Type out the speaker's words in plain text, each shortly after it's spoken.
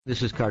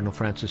This is Cardinal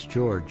Francis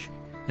George,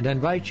 and I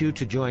invite you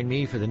to join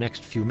me for the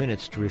next few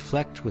minutes to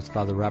reflect with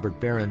Father Robert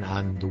Barron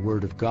on the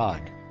Word of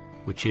God,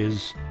 which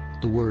is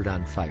the Word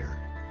on Fire.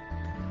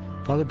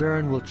 Father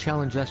Barron will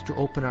challenge us to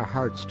open our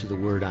hearts to the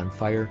Word on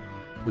Fire,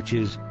 which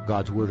is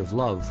God's word of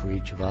love for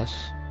each of us.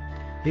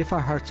 If our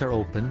hearts are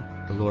open,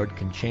 the Lord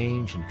can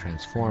change and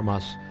transform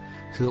us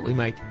so that we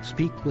might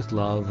speak with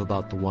love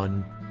about the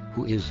one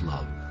who is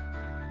love.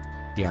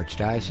 The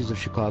Archdiocese of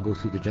Chicago,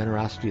 through the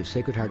generosity of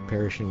Sacred Heart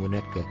Parish in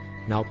Winnetka,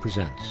 now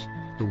presents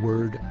the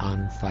Word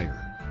on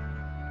Fire.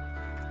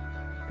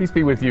 Peace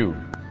be with you.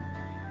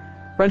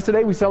 Friends,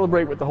 today we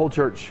celebrate with the whole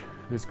church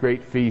this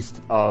great feast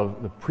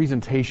of the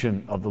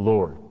presentation of the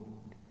Lord.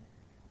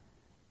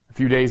 A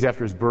few days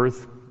after his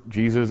birth,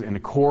 Jesus, in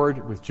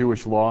accord with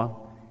Jewish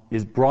law,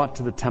 is brought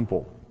to the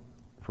temple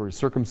for his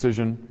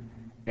circumcision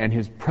and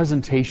his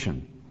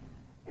presentation,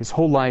 his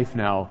whole life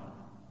now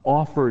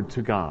offered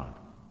to God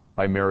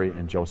by Mary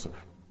and Joseph.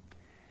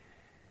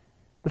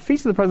 The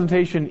Feast of the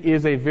Presentation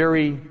is a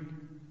very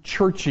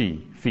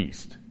churchy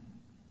feast.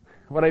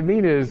 What I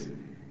mean is,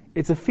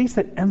 it's a feast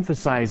that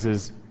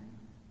emphasizes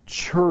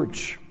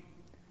church,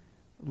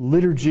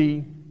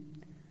 liturgy,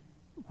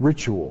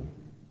 ritual.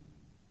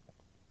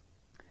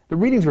 The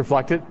readings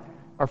reflect it.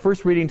 Our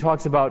first reading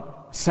talks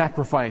about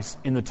sacrifice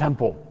in the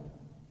temple.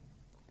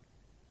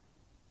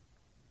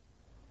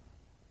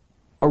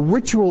 A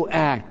ritual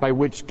act by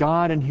which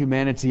God and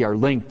humanity are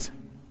linked.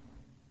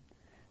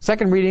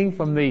 Second reading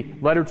from the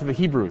letter to the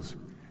Hebrews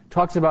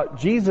talks about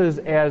Jesus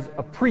as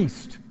a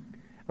priest.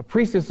 A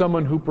priest is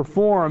someone who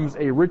performs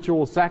a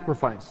ritual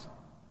sacrifice.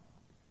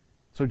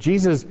 So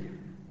Jesus,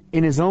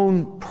 in his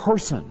own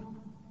person,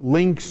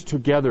 links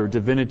together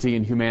divinity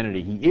and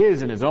humanity. He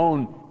is, in his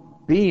own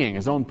being,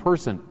 his own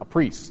person, a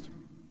priest.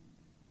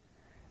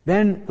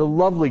 Then the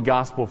lovely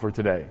gospel for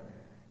today,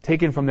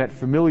 taken from that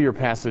familiar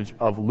passage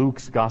of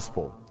Luke's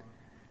gospel.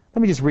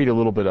 Let me just read a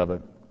little bit of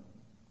it.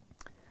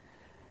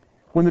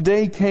 When the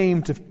day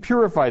came to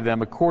purify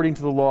them according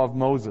to the law of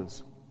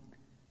Moses,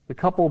 the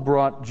couple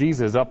brought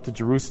Jesus up to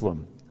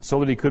Jerusalem so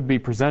that he could be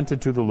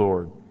presented to the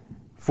Lord.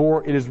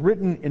 For it is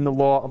written in the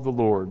law of the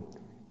Lord,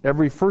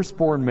 every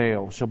firstborn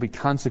male shall be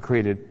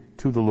consecrated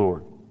to the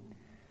Lord.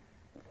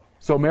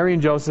 So Mary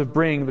and Joseph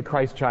bring the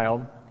Christ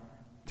child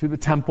to the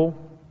temple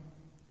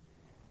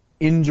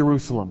in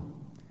Jerusalem,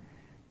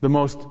 the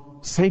most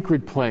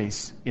sacred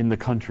place in the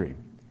country.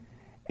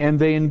 And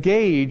they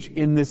engage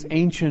in this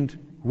ancient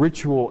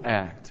ritual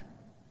act,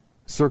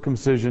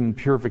 circumcision,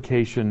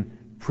 purification,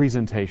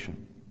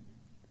 presentation.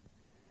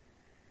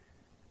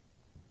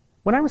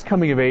 When I was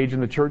coming of age in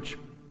the church,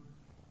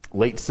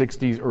 late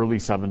 60s, early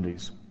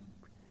 70s,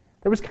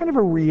 there was kind of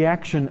a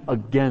reaction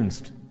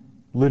against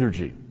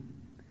liturgy.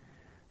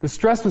 The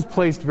stress was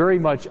placed very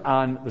much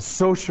on the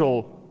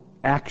social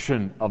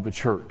action of the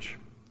church.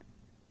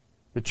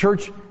 The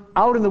church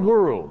out in the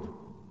world,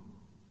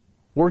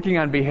 working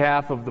on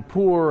behalf of the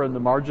poor and the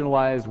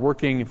marginalized,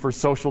 working for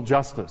social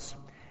justice.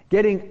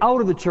 Getting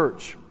out of the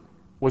church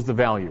was the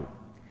value.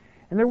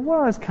 And there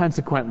was,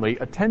 consequently,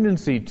 a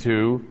tendency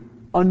to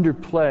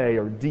underplay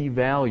or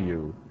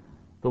devalue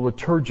the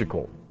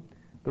liturgical,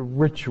 the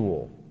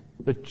ritual,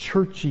 the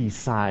churchy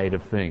side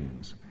of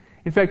things.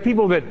 In fact,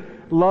 people that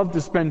loved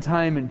to spend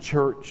time in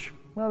church,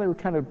 well, they were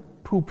kind of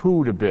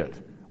poo-pooed a bit,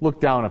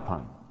 looked down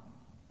upon.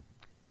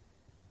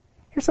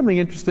 Here's something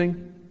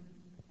interesting.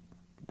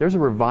 There's a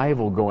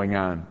revival going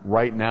on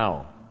right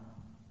now.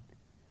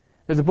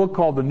 There's a book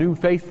called The New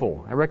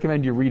Faithful. I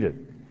recommend you read it.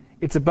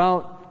 It's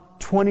about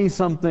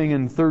 20-something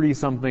and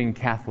 30-something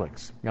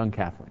Catholics, young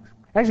Catholics.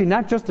 Actually,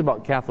 not just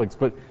about Catholics,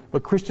 but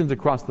Christians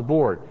across the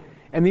board.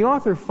 And the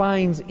author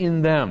finds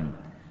in them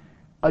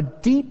a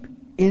deep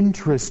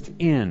interest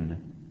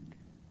in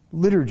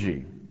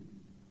liturgy,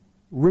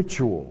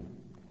 ritual,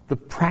 the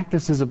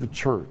practices of the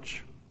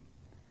church,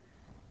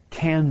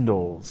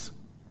 candles,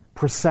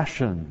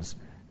 processions,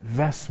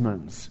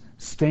 vestments,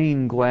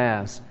 stained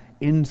glass,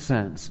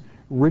 incense,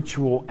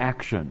 ritual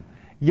action.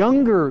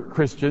 Younger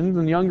Christians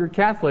and younger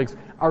Catholics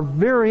are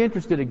very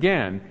interested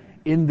again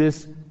in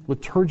this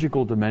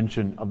liturgical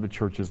dimension of the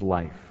church's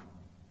life.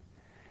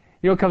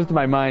 You know what comes to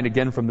my mind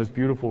again from this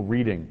beautiful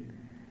reading?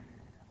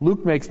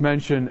 Luke makes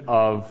mention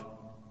of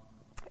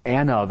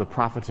Anna the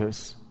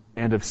prophetess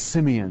and of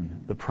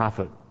Simeon the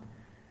prophet.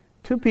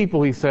 Two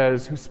people, he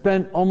says, who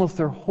spent almost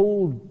their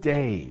whole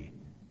day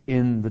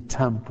in the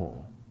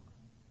temple.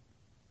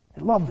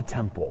 They loved the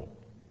temple.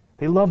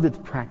 They loved its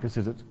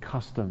practices, its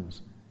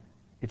customs,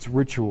 its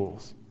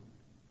rituals.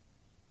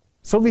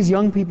 So these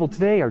young people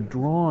today are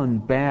drawn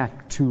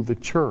back to the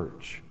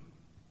church.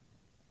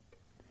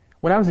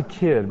 When I was a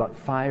kid, about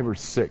 5 or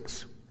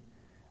 6,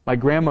 my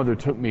grandmother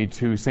took me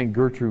to St.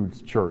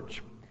 Gertrude's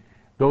Church.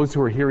 Those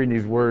who are hearing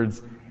these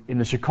words in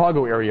the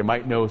Chicago area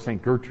might know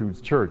St. Gertrude's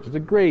Church. It's a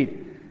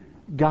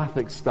great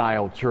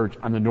Gothic-style church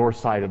on the north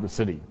side of the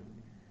city.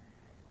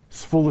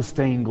 It's full of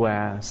stained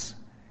glass,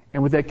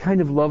 and with that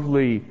kind of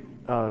lovely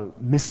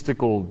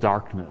mystical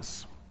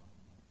darkness.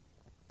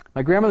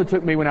 My grandmother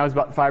took me when I was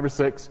about 5 or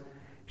 6.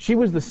 She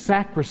was the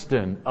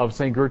sacristan of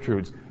St.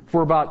 Gertrude's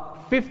for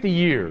about 50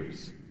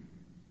 years,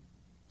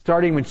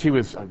 starting when she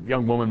was a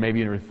young woman,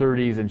 maybe in her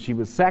 30s, and she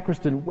was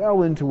sacristan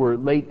well into her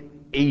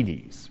late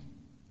 80s.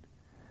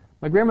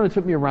 My grandmother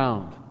took me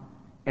around,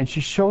 and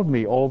she showed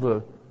me all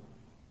the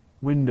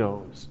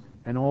windows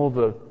and all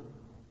the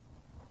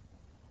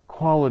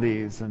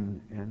qualities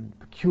and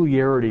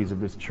peculiarities of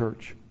this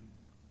church.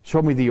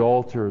 Showed me the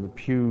altar, the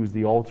pews,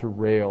 the altar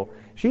rail.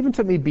 She even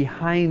took me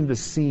behind the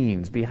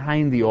scenes,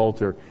 behind the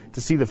altar,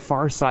 to see the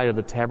far side of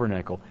the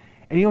tabernacle.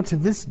 And to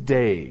this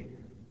day,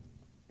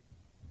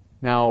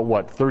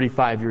 now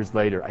 35 years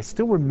later, I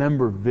still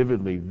remember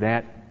vividly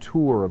that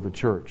tour of the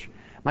church.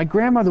 My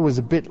grandmother was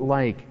a bit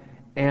like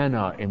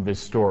Anna in this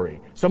story.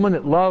 Someone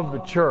that loved the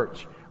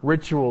church,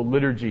 ritual,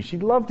 liturgy.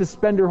 She'd love to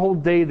spend her whole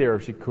day there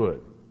if she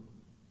could.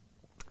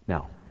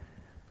 Now,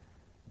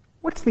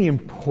 what's the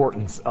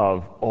importance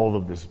of all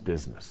of this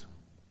business?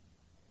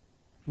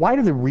 Why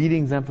do the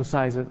readings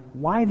emphasize it?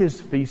 Why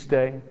this feast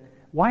day?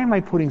 Why am I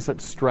putting such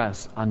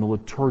stress on the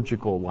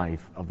liturgical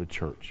life of the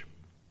church?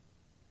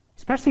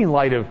 Especially in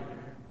light of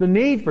the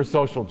need for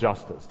social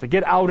justice, to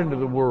get out into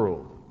the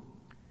world.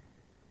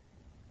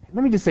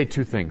 Let me just say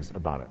two things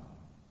about it.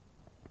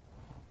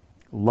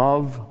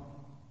 Love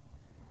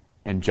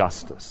and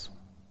justice.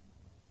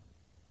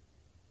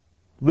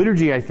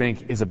 Liturgy, I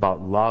think, is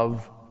about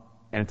love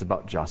and it's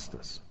about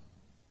justice.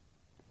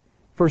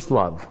 First,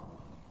 love.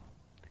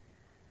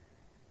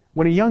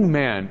 When a young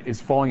man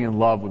is falling in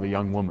love with a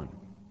young woman,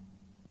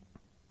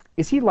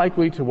 is he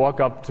likely to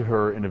walk up to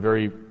her in a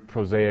very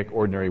prosaic,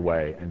 ordinary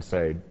way and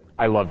say,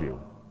 "I love you"?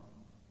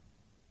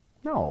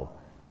 No.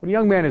 When a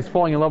young man is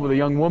falling in love with a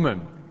young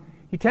woman,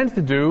 he tends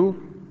to do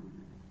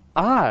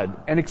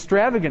odd and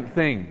extravagant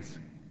things.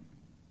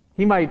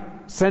 He might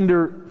send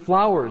her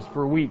flowers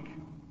for a week.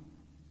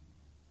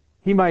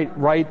 He might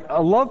write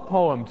a love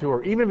poem to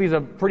her, even if he's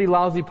a pretty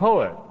lousy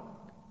poet.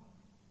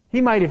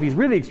 He might, if he's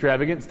really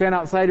extravagant, stand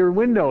outside her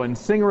window and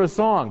sing her a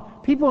song.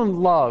 People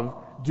in love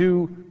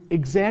do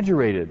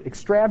exaggerated,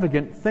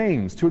 extravagant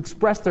things to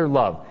express their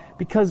love.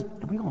 Because,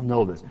 we all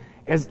know this,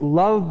 as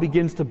love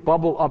begins to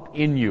bubble up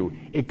in you,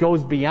 it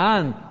goes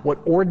beyond what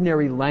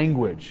ordinary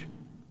language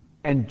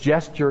and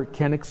gesture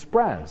can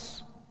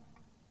express.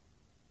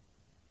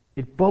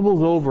 It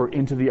bubbles over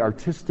into the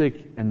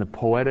artistic and the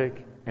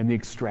poetic and the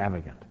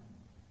extravagant.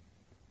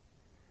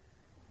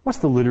 What's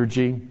the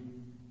liturgy?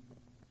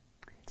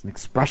 It's an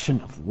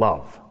expression of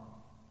love.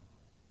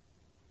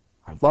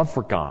 Our love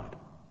for God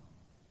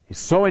is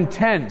so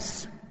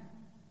intense,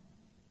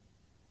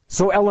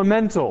 so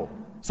elemental,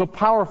 so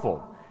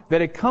powerful,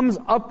 that it comes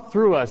up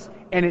through us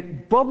and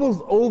it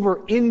bubbles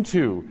over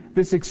into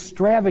this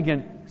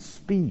extravagant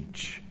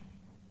speech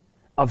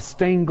of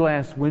stained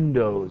glass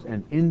windows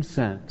and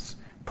incense,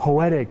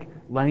 poetic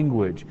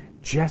language,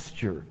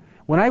 gesture.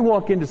 When I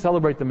walk in to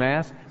celebrate the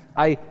Mass,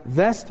 I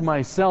vest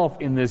myself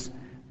in this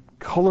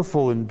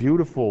colorful and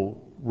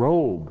beautiful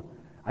robe.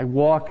 I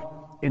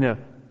walk in a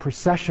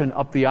procession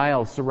up the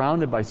aisle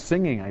surrounded by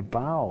singing. I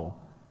bow.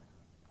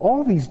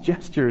 All these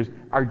gestures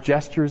are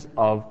gestures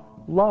of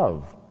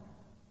love.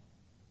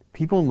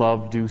 People in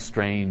love do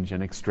strange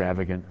and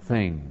extravagant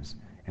things.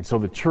 And so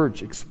the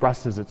church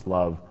expresses its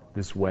love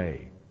this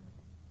way.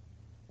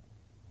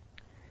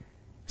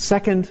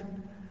 Second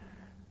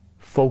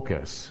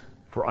focus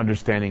for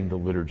understanding the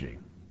liturgy,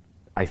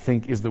 I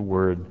think, is the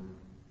word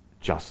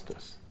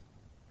justice.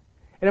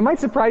 And it might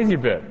surprise you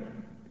a bit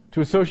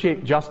to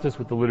associate justice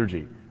with the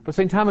liturgy, but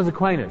St. Thomas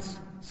Aquinas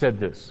said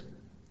this: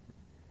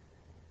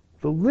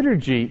 the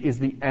liturgy is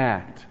the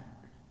act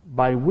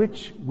by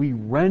which we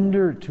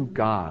render to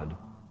God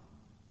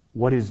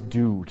what is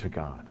due to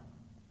God.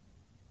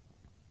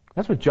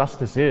 That's what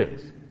justice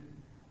is.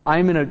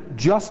 I'm in a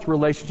just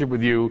relationship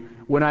with you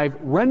when I've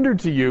rendered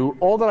to you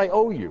all that I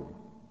owe you.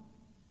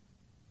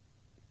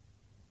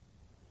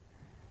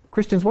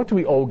 Christians, what do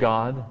we owe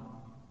God?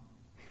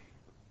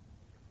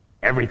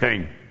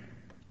 Everything.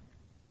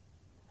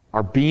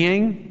 Our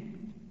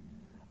being,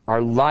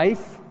 our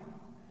life,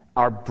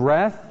 our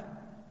breath,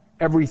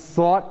 every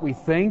thought we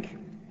think,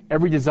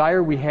 every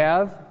desire we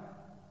have.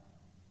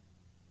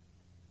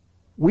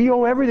 We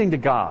owe everything to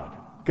God.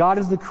 God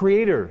is the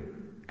Creator.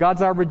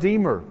 God's our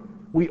Redeemer.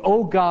 We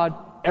owe God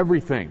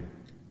everything.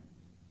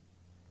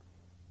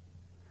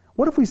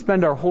 What if we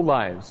spend our whole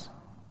lives,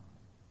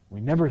 we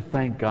never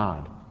thank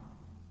God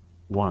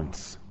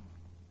once?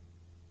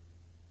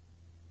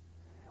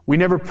 We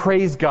never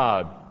praise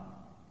God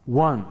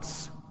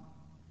once.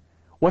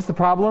 What's the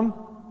problem?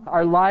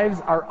 Our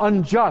lives are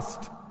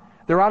unjust.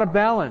 They're out of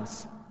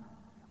balance.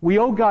 We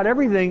owe God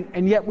everything,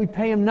 and yet we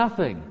pay Him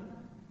nothing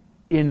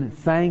in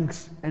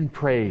thanks and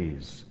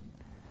praise.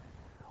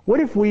 What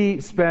if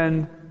we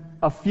spend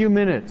a few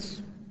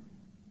minutes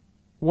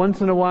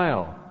once in a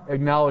while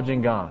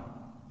acknowledging God?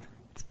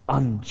 It's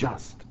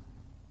unjust.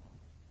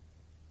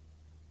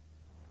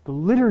 The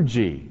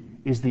liturgy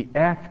is the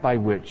act by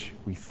which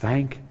we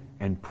thank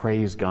and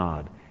praise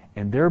God,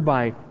 and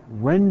thereby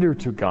render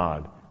to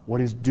God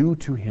what is due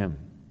to Him.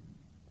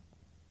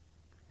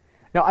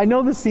 Now, I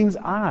know this seems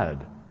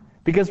odd,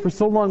 because for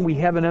so long we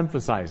haven't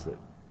emphasized it.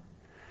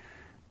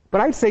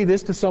 But I'd say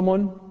this to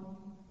someone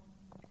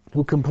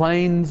who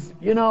complains,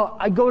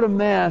 I go to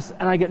Mass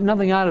and I get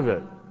nothing out of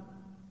it.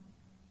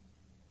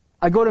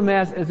 I go to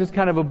Mass and it's just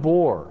kind of a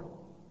bore.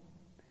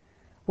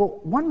 Well,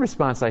 one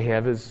response I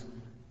have is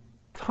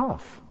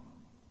tough.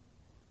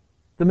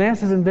 The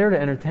Mass isn't there to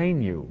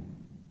entertain you.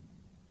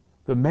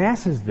 The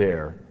Mass is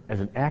there as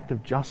an act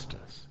of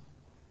justice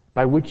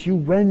by which you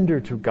render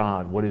to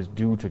God what is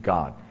due to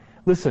God.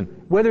 Listen,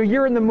 whether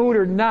you're in the mood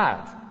or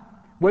not,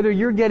 whether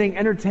you're getting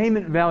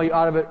entertainment value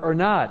out of it or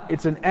not,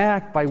 it's an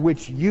act by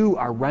which you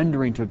are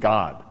rendering to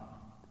God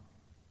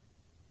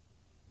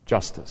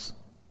justice.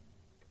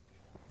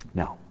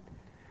 Now,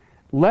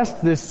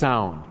 lest this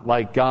sound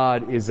like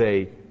God is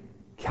a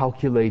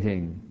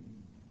calculating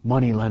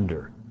money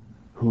lender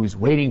who's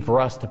waiting for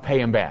us to pay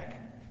him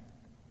back.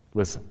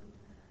 Listen,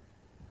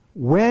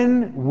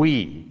 when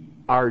we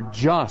are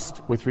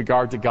just with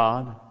regard to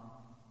God,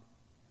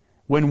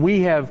 when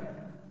we have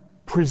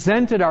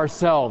presented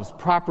ourselves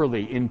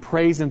properly in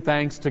praise and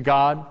thanks to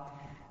God,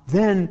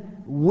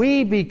 then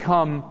we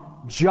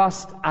become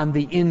just on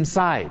the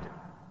inside.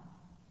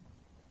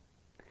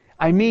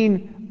 I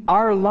mean,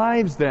 our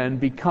lives then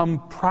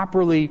become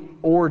properly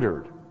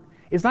ordered.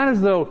 It's not as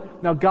though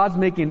now God's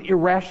making an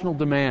irrational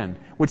demand,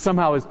 which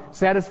somehow is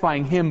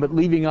satisfying Him but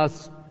leaving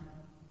us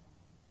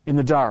in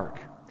the dark.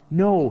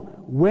 No,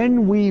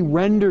 when we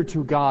render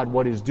to God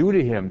what is due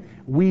to Him,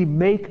 we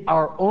make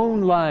our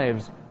own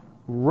lives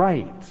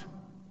right.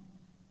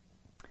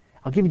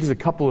 I'll give you just a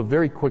couple of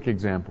very quick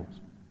examples.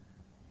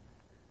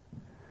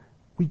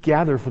 We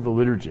gather for the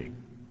liturgy,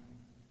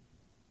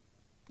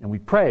 and we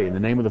pray in the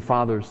name of the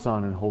Father,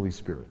 Son, and Holy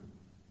Spirit.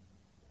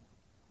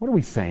 What are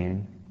we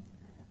saying?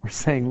 We're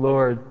saying,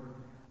 Lord,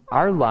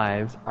 our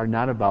lives are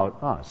not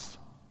about us.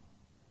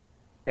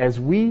 As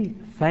we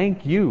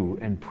thank you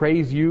and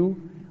praise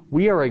you,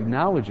 we are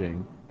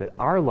acknowledging that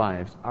our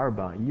lives are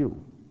about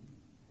you.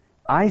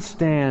 I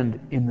stand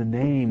in the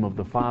name of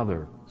the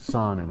Father,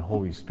 Son, and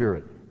Holy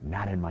Spirit,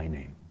 not in my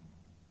name.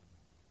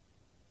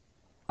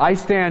 I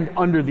stand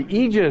under the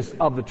aegis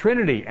of the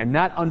Trinity and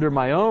not under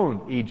my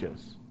own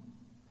aegis.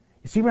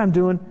 You see what I'm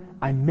doing?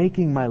 I'm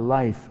making my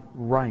life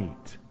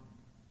right.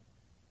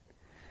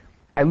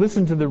 I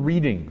listen to the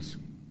readings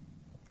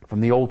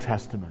from the Old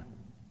Testament,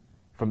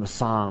 from the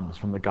Psalms,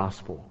 from the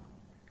Gospel.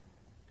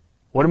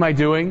 What am I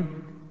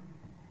doing?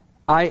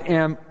 I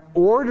am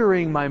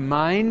ordering my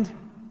mind,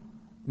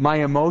 my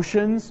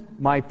emotions,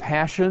 my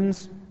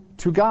passions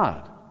to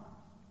God.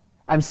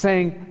 I'm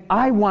saying,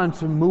 I want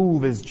to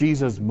move as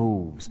Jesus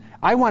moves.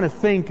 I want to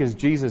think as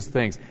Jesus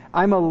thinks.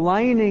 I'm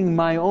aligning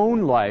my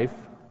own life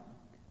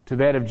to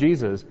that of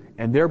Jesus,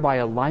 and thereby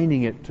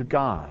aligning it to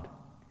God.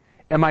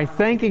 Am I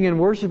thanking and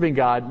worshiping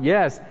God?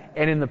 Yes.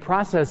 And in the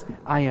process,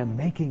 I am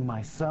making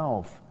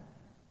myself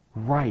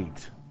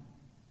right.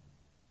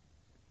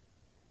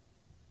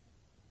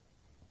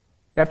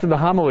 After the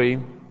homily,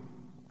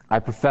 I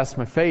profess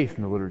my faith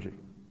in the liturgy.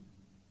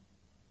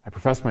 I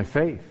profess my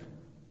faith.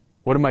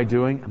 What am I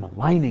doing? I'm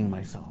aligning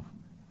myself.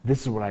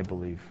 This is what I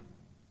believe.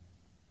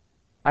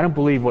 I don't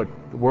believe what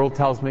the world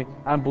tells me.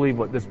 I don't believe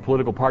what this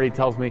political party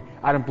tells me.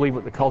 I don't believe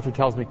what the culture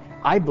tells me.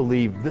 I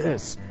believe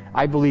this.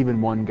 I believe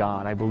in one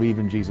God. I believe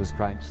in Jesus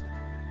Christ.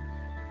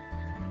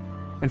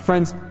 And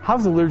friends, how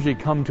does the liturgy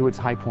come to its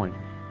high point?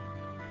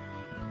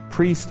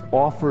 Priest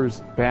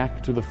offers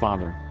back to the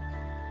Father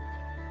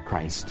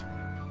Christ.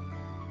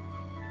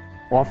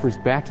 Offers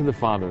back to the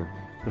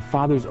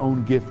Father's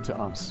own gift to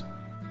us.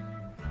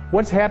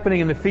 What's happening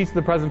in the Feast of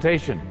the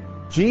Presentation?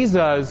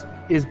 Jesus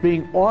is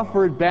being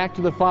offered back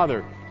to the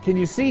Father. Can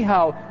you see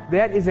how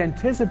that is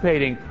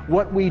anticipating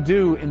what we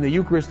do in the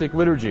Eucharistic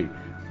liturgy?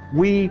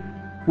 We,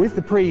 with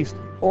the priest,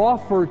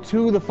 offer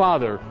to the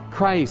Father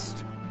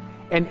Christ.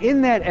 And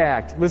in that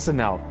act, listen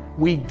now,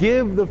 we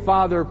give the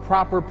Father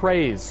proper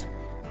praise.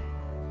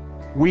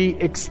 We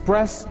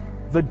express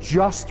the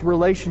just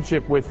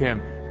relationship with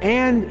Him.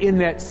 And in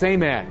that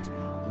same act,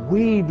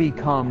 we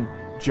become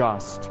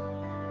just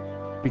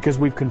because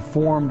we've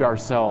conformed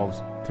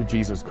ourselves to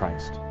Jesus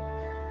Christ.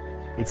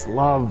 It's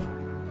love,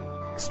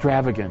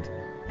 extravagant,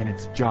 and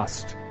it's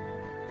just.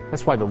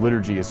 That's why the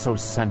liturgy is so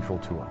central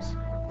to us.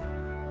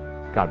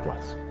 God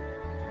bless.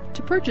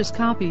 To purchase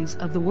copies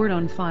of The Word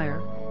on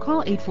Fire,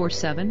 call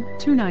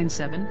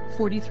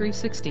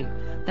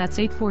 847-297-4360. That's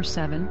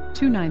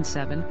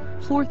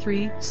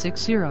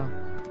 847-297-4360.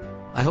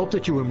 I hope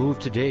that you were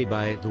moved today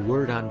by The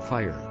Word on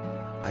Fire.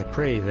 I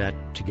pray that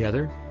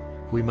together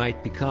we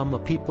might become a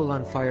people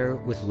on fire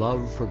with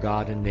love for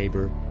God and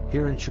neighbor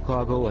here in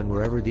Chicago and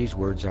wherever these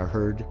words are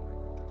heard.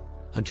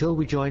 Until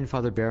we join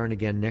Father Barron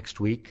again next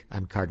week,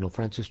 I'm Cardinal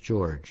Francis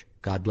George.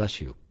 God bless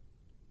you.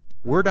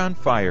 Word on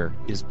Fire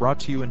is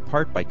brought to you in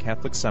part by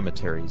Catholic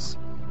Cemeteries.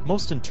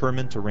 Most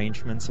interment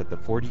arrangements at the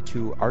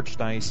 42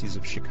 Archdiocese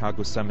of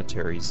Chicago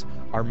cemeteries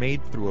are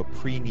made through a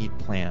pre-need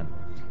plan.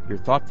 Your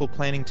thoughtful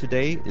planning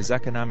today is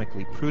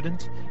economically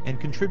prudent and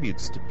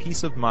contributes to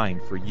peace of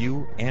mind for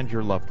you and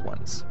your loved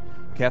ones.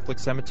 Catholic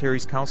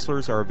Cemeteries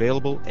counselors are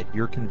available at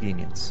your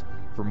convenience.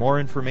 For more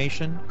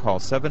information, call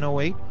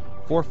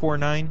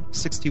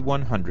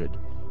 708-449-6100.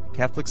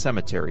 Catholic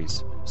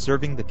Cemeteries,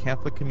 serving the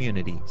Catholic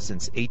community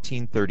since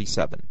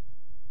 1837.